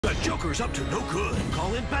The Joker's up to no good.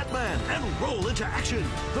 Call in Batman and roll into action.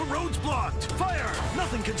 The road's blocked. Fire!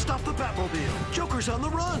 Nothing can stop the Batmobile. Joker's on the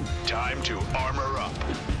run. Time to armor up.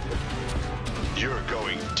 You're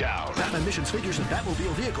going down. Batman missions, figures, and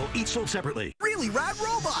Batmobile vehicle each sold separately. Really rad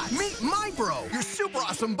robots. Meet my bro, your super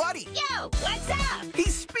awesome buddy. Yo, what's up? He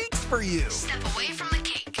speaks for you. Step away from the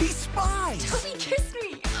cake. He spies. Toby, kiss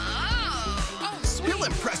me. Oh, sweet. He'll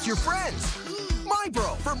impress your friends. My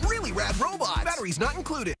bro from Really Rad Robots. Batteries not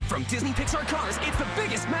included. From Disney Pixar Cars, it's the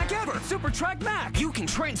biggest Mac ever, Super Track Mac. You can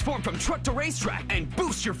transform from truck to racetrack and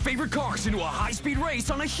boost your favorite cars into a high-speed race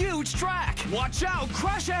on a huge track. Watch out,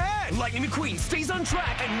 crash ahead. Lightning McQueen stays on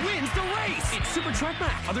track and wins the race. It's Super Track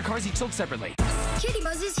Mac. Other cars each sold separately. Kitty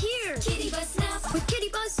Buzz is here. Kitty Buzz Snap. With Kitty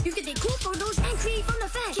Buzz, you can take cool photos and create fun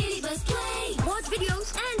effects. Kitty Buzz Play. Watch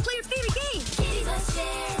videos and play your favorite game. Kitty Buzz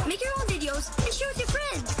Share. Make your own videos and share with your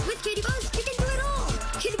friends. With Kitty Buzz, you can do it all.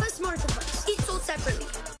 Kitty Buzz Smart Buzz. Each sold separately.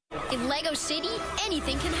 In Lego City,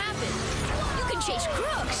 anything can happen. You can chase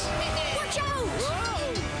crooks. Watch out!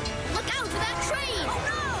 Whoa! Look out for that train! Oh,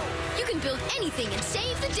 no! You can build anything and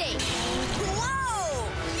save the day. Whoa!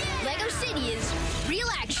 Yeah! Lego City is real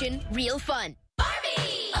action, real fun.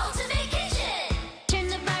 Barbie! Ultimate Kitchen! Turn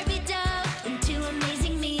the Barbie doll into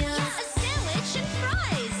amazing meals. Yeah, a sandwich and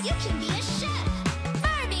fries. You can be a chef.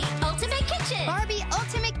 Barbie Ultimate Kitchen! Barbie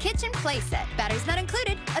Ultimate Kitchen Playset. Batteries not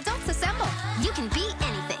included. Adults assemble. You can be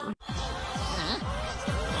anything.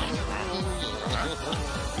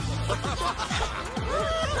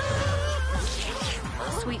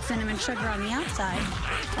 Sweet cinnamon sugar on the outside,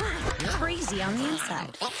 crazy on the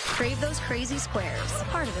inside. Crave those crazy squares,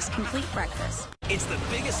 part of this complete breakfast. It's the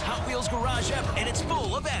biggest Hot Wheels garage ever, and it's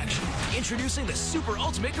full of action. Introducing the Super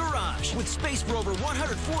Ultimate Garage with space for over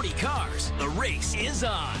 140 cars. The race is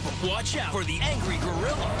on. But watch out for the angry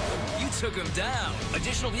gorilla. You took him down.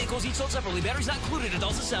 Additional vehicles each sold separately. Batteries not included.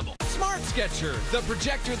 Adults assemble. Smart Sketcher, the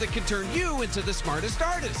projector that can turn you into the smartest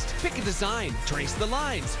artist. Pick a design, trace the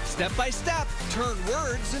lines, step by step, turn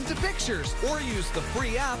words into pictures, or use the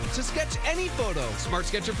free app to sketch any photo. Smart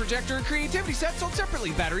Sketcher projector and creativity set sold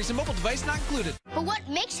separately. Batteries and mobile device not included. But what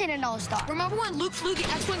makes it an all-star? Remember when Luke flew the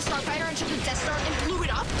X-Wing Starfighter into the Death Star and blew it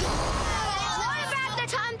up? What about the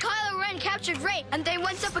time Kylo Ren captured Rey and they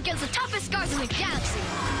went up against the toughest guards in the galaxy?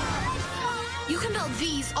 You can build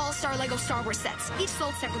these all-star Lego Star Wars sets, each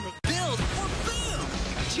sold separately. Build or boom!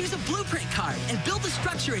 Choose a blueprint card and build the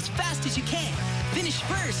structure as fast as you can. Finish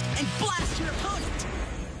first and blast your opponent.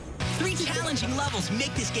 3 challenging levels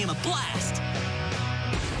make this game a blast.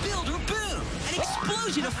 Build or boom! An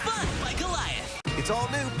explosion of fun by Goliath. It's all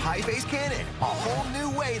new pie-face cannon. A whole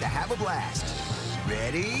new way to have a blast.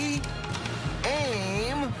 Ready?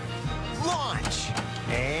 Aim. Launch.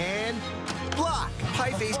 And block.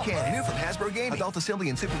 Pie-face cannon. New from Hasbro Gaming. Adult assembly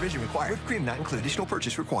and supervision required. Whipped cream not included. Additional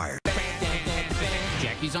purchase required.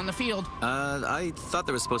 Jackie's on the field. I thought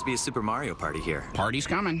there was supposed to be a Super Mario Party here. Party's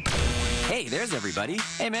coming. Hey, there's everybody.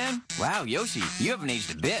 Hey, man. Wow, Yoshi, you haven't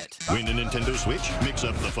aged a bit. Win a Nintendo Switch? Mix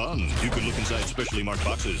up the fun. You can look inside specially marked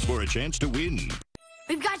boxes for a chance to win.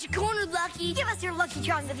 We've got you cornered, Lucky. Give us your Lucky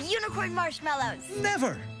Charms of unicorn marshmallows.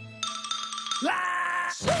 Never.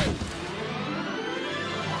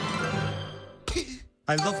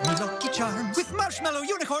 I love my Lucky Charms with marshmallow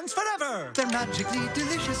unicorns forever. They're magically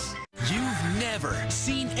delicious. You've never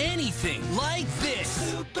seen anything like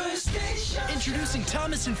this. Superstation. Introducing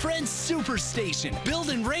Thomas & Friends Superstation. Build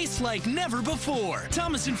and race like never before.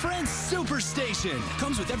 Thomas & Friends Superstation.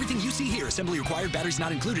 Comes with everything you see here. Assembly required, batteries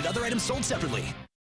not included. Other items sold separately.